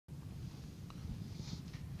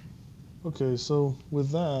Okay, so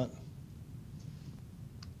with that,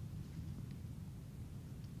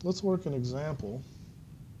 let's work an example,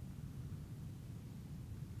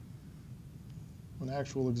 an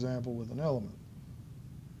actual example with an element.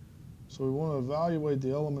 So we want to evaluate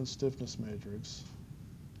the element stiffness matrix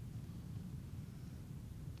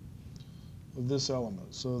of this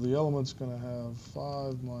element. So the element's going to have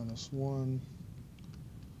 5 minus 1,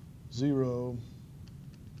 0,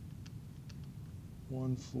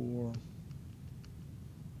 1, 4,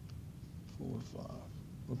 4, 5.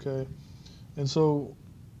 Okay? And so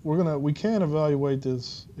we can evaluate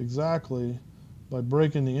this exactly by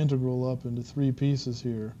breaking the integral up into 3 pieces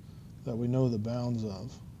here that we know the bounds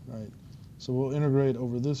of, right? So we'll integrate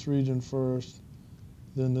over this region first,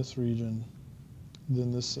 then this region,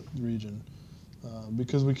 then this region,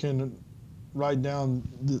 because we can write down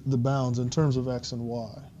the bounds in terms of x and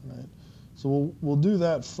y, right? So we'll do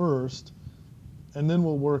that first, and then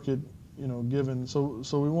we'll work it, given. So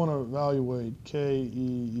we want to evaluate ke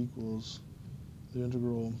equals the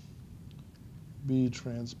integral b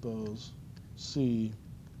transpose c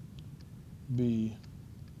b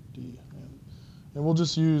d, and we'll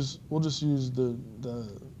just use the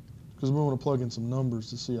because we want to plug in some numbers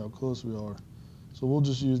to see how close we are. So we'll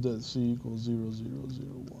just use that c equals 0, 0, 0,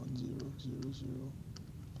 1, 0, 0, 0,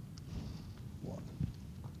 1.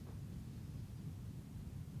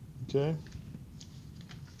 Okay?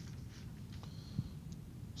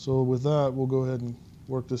 So with that, we'll go ahead and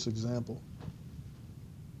work this example.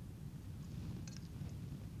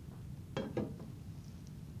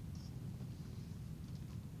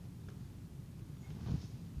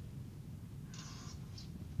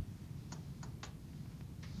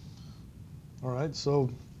 All right, so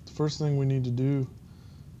the first thing we need to do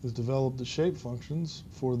is develop the shape functions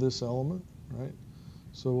for this element, right?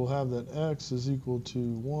 So we'll have that x is equal to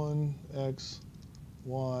 1 x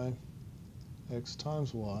y x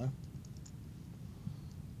times y.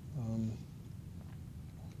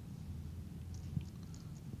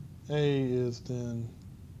 A is then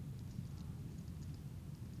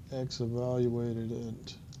x evaluated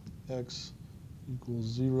at x equals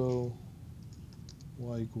 0,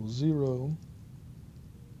 y equals 0,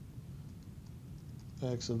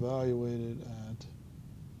 x evaluated at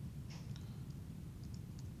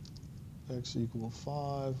x equal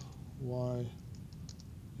 5, y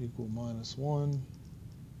equal minus 1,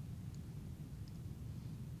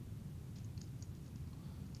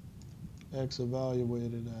 x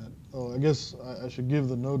evaluated at, I guess I should give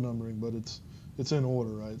the node numbering, but it's in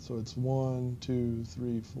order, right? So it's 1, 2,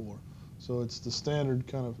 3, 4. So it's the standard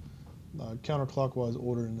kind of counterclockwise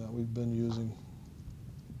ordering that we've been using.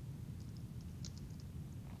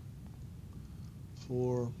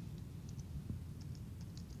 4,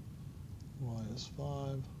 y is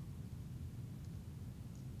 5,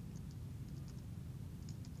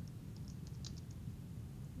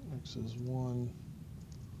 x is 1,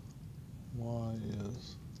 y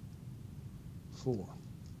is 4.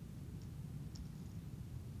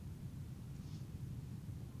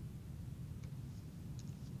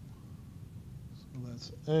 So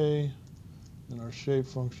that's A, and our shape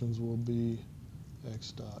functions will be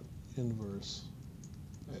x dot inverse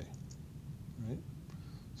A, right?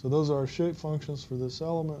 So those are our shape functions for this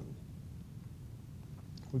element.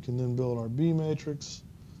 We can then build our B matrix.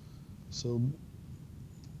 So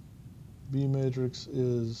B matrix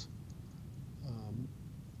is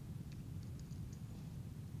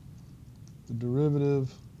the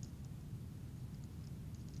derivative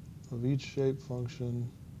of each shape function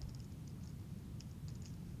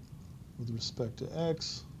with respect to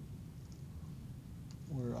x,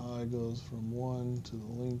 where I goes from 1 to the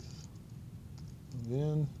length of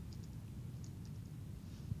n.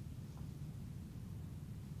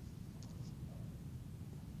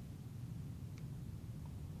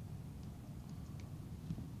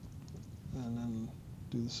 And then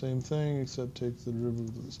do the same thing, except take the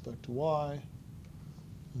derivative with respect to y.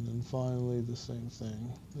 And then finally, the same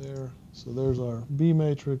thing there. So there's our B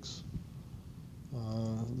matrix.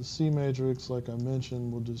 The C matrix, like I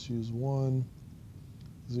mentioned, we'll just use 1,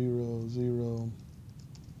 0, 0,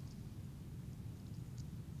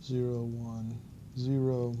 0, 1,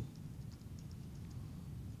 0,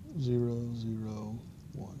 0, 0,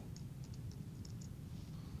 1.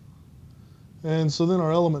 And so then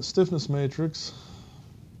our element stiffness matrix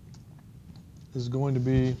is going to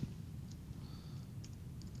be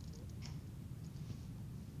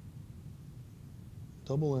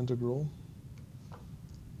double integral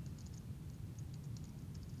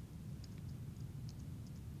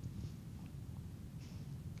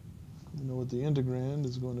we know what the integrand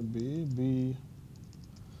is going to be, B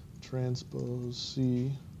transpose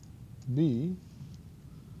C b.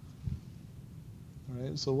 All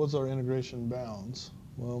right, so what's our integration bounds?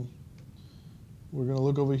 Well, we're going to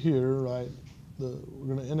look over here, right?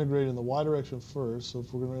 We're going to integrate in the y direction first, so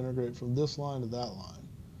if we're going to integrate from this line to that line.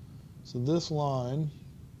 So this line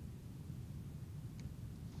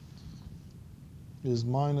is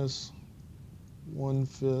minus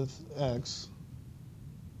 1/5 x,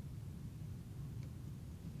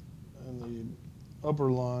 and the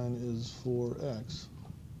upper line is 4x.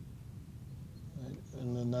 Right?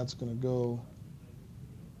 And then that's going to go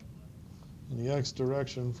in the x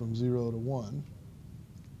direction from 0 to 1.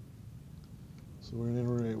 So we're going to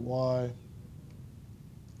integrate y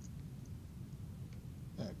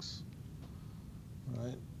x. All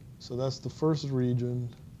right? So that's the first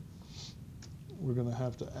region. We're going to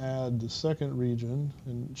have to add the second region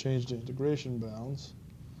and change the integration bounds.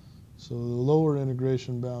 So the lower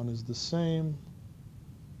integration bound is the same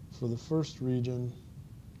for the first region.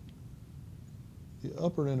 The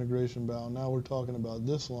upper integration bound, now we're talking about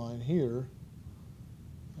this line here,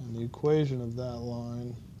 and the equation of that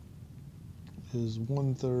line is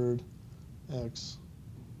 1/3 x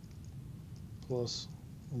plus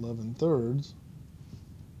 11/3.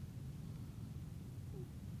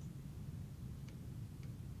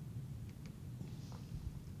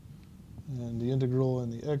 And the integral in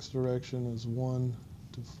the x direction is 1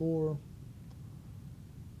 to 4.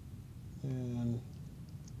 And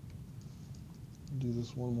do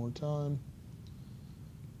this one more time.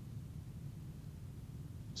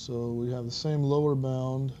 So we have the same lower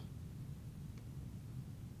bound.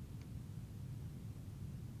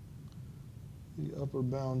 The upper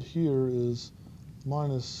bound here is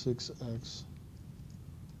minus 6x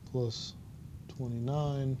plus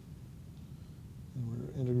 29. And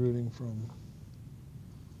we're integrating from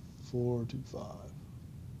 4 to 5.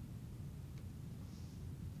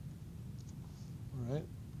 All right.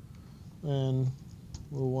 And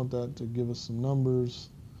we'll want that to give us some numbers,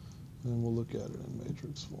 and we'll look at it in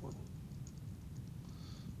matrix form.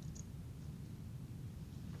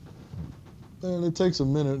 And it takes a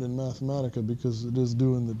minute in Mathematica because it is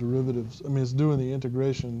doing the derivatives. I mean, it's doing the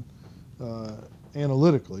integration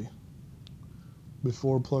analytically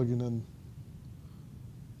before plugging in,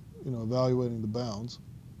 evaluating the bounds.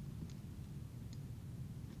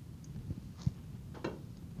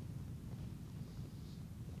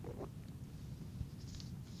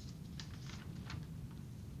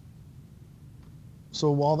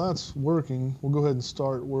 So while that's working, we'll go ahead and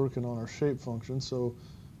start working on our shape functions. So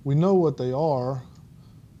we know what they are,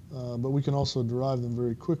 but we can also derive them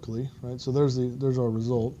very quickly, right? So there's our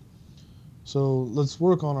result. So let's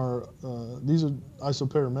work on our, these are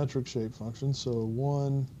isoparametric shape functions. So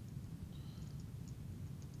 1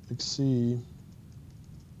 xc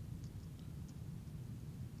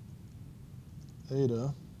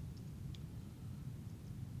eta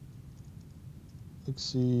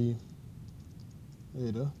xc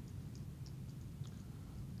eta,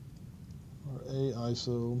 our A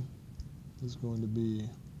iso is going to be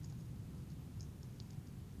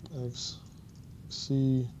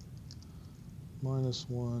xc minus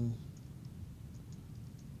 1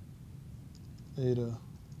 eta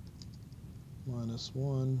minus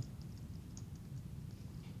 1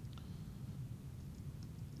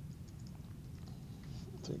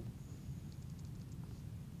 I think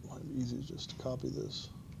it might be easy just to copy this.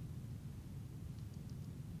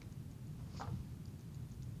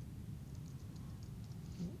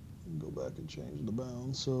 Go back and change the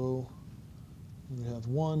bounds. So we have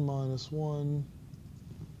 1 minus 1,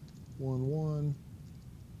 1, 1,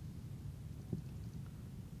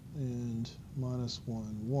 and minus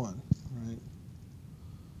 1, 1, right?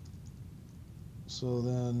 So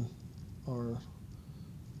then our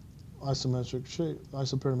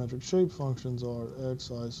isoparametric shape functions are x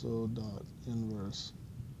iso dot inverse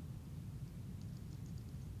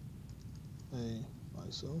A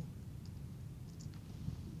iso.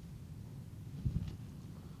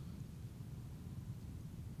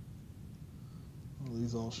 Well,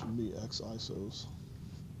 these all should be x isos.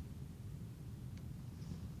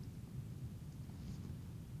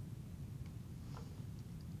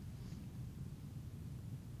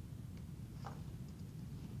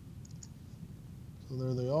 So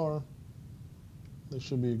there they are. They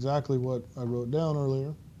should be exactly what I wrote down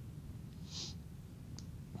earlier.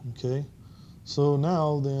 Okay, so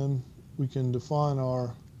now then we can define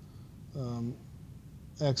our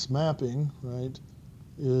x mapping, right,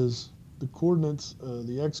 is the coordinates,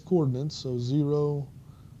 the x coordinates, so 0,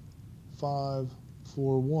 5,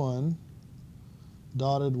 4, 1,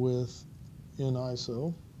 dotted with n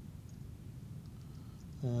iso,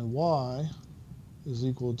 and y is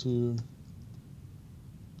equal to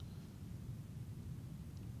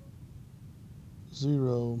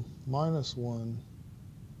 0, minus 1,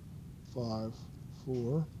 5,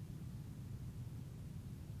 4,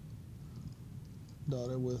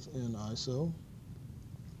 dotted with n iso.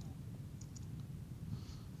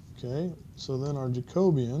 Okay, so then our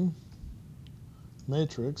Jacobian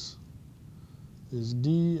matrix is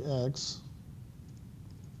dx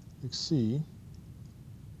xc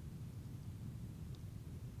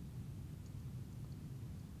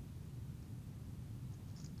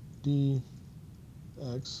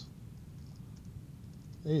dx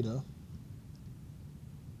eta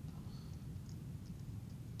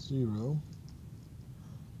 0.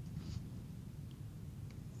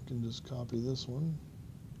 You can just copy this one.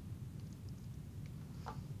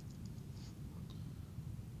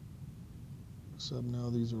 Except now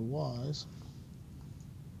these are y's.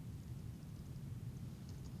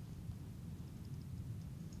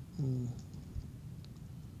 And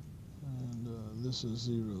this is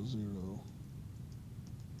 0, 0,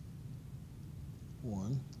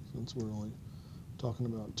 1, since we're only talking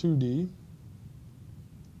about 2D.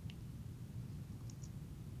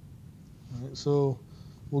 All right, so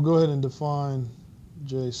we'll go ahead and define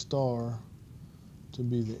J star to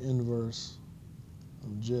be the inverse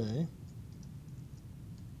of J.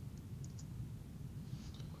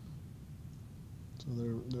 So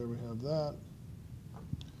there we have that.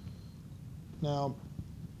 Now,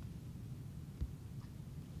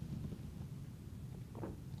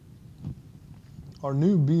 our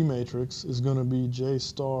new B matrix is going to be J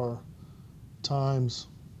star times,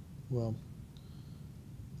 well,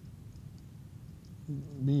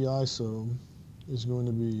 B iso is going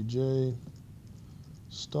to be J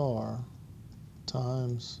star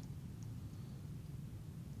times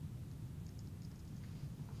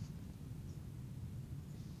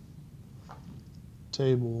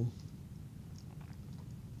table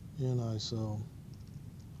n iso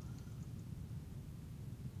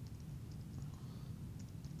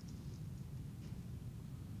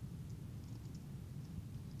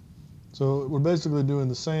So we're basically doing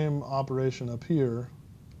the same operation up here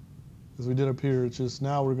as we did up here. It's just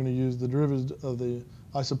now we're going to use the derivatives of the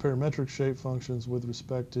isoparametric shape functions with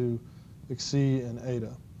respect to xc and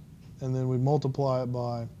eta. And then we multiply it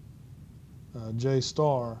by J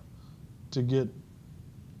star to get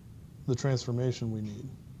the transformation we need.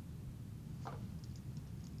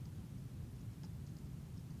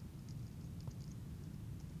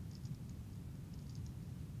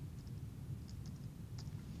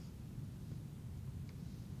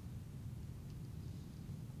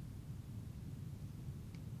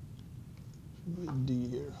 D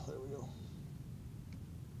here, there we go.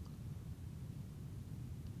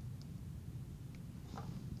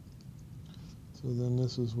 So then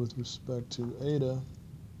this is with respect to eta.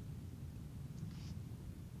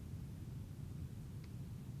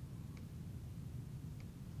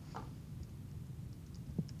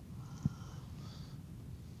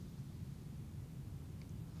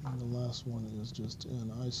 And the last one is just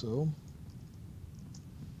n iso.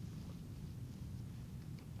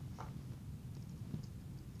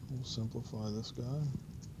 We'll simplify this guy.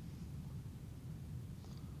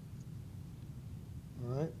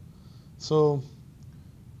 All right. So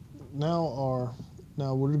now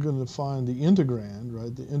we're going to define the integrand,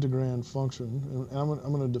 right? The integrand function, and I'm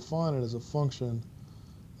going to define it as a function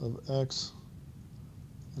of x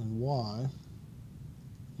and y.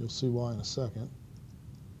 You'll see why in a second.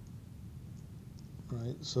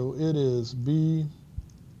 Right. So it is B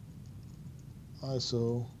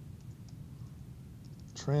iso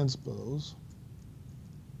transpose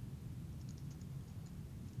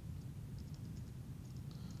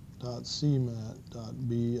dot cmat dot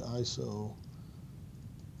B iso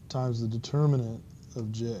times the determinant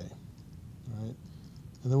of J, right?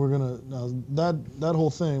 And then we're going to, now that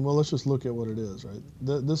whole thing, well, let's just look at what it is, right?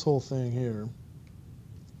 This whole thing here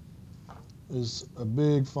is a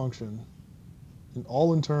big function, and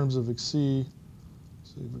all in terms of xc.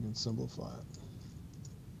 See if we can simplify it.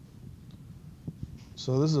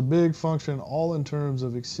 So this is a big function, all in terms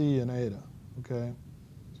of xc and eta, okay?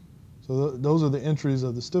 So those are the entries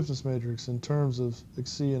of the stiffness matrix in terms of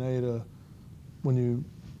xc and eta when you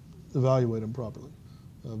evaluate them properly,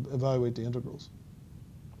 evaluate the integrals.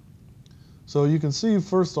 So you can see,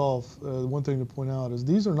 first off, one thing to point out is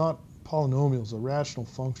these are not polynomials, they're rational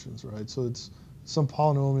functions, right? So it's some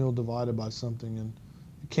polynomial divided by something, and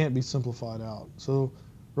it can't be simplified out. So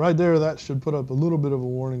right there, that should put up a little bit of a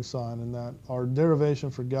warning sign in that our derivation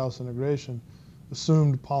for Gauss integration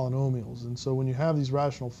assumed polynomials. And so when you have these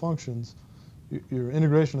rational functions, your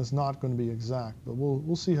integration is not going to be exact, but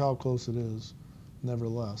we'll see how close it is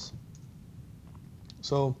nevertheless.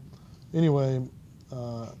 So anyway,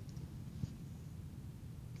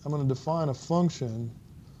 I'm going to define a function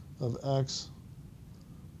of x,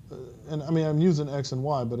 and I mean I'm using x and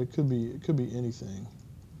y, but it could be anything.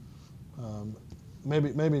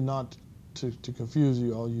 Maybe not to confuse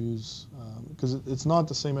you. I'll use because it's not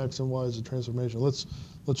the same x and y as a transformation. Let's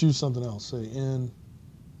use something else. Say n.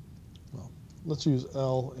 Well, let's use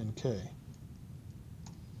L and K.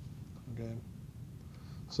 Okay.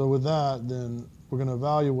 So with that, then we're going to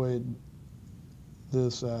evaluate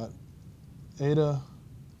this at eta.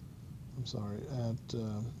 I'm sorry, at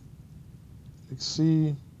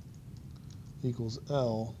C equals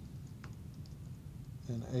L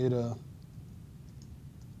and eta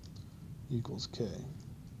equals K.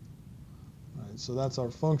 Right, so that's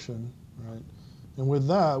our function, right? And with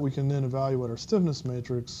that, we can then evaluate our stiffness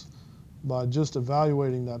matrix by just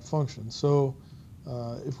evaluating that function. So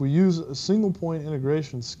if we use a single point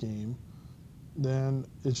integration scheme, then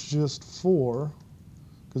it's just 4,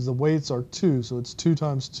 because the weights are 2, so it's 2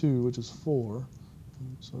 times 2, which is 4.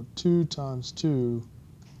 So 2 times 2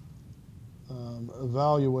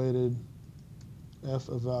 evaluated, F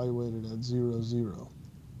evaluated at 0, 0.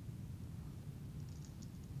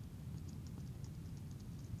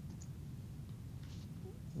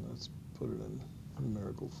 Let's put it in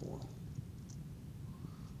numerical form.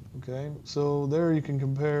 Okay, so there you can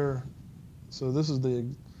compare. So this is the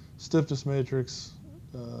stiffness matrix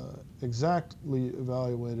exactly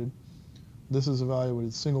evaluated. This is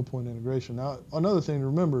evaluated single point integration. Now, another thing to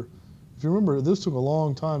remember, if you remember, this took a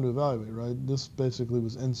long time to evaluate, right? This basically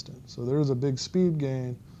was instant. So there is a big speed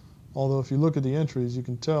gain, although if you look at the entries, you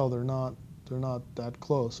can tell they're not that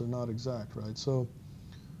close, they're not exact, right? So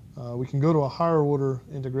we can go to a higher order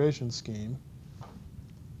integration scheme.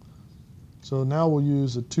 So now we'll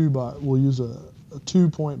use a 2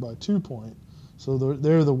 point by 2 point. So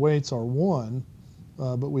there the weights are 1,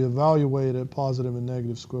 but we evaluate at positive and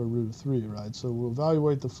negative square root of 3, right? So we'll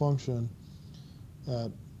evaluate the function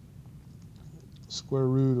at square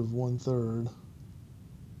root of 1/3,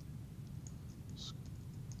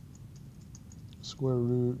 square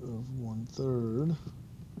root of 1/3,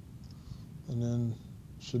 and then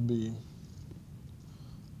should be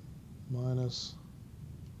minus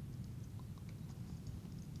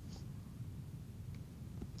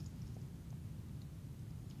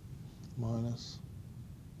minus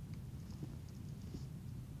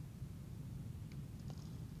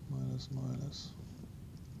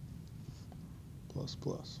plus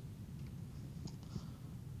plus.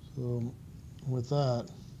 So with that,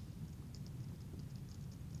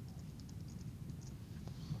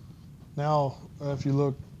 now if you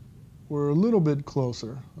look, we're a little bit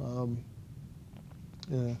closer.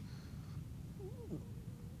 Yeah,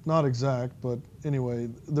 not exact, but anyway,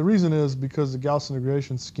 the reason is because the Gauss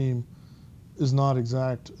integration scheme is not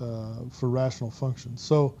exact for rational functions.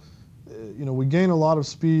 So, you know, we gain a lot of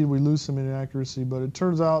speed, we lose some inaccuracy, but it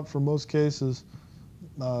turns out for most cases,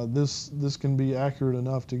 this can be accurate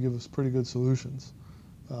enough to give us pretty good solutions.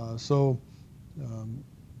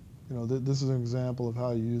 You know, this is an example of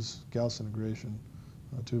how you use Gauss integration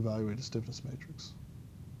to evaluate a stiffness matrix.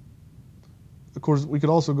 Of course, we could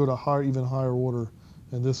also go to even higher order,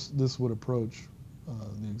 and this would approach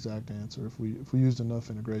the exact answer if we used enough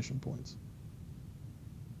integration points.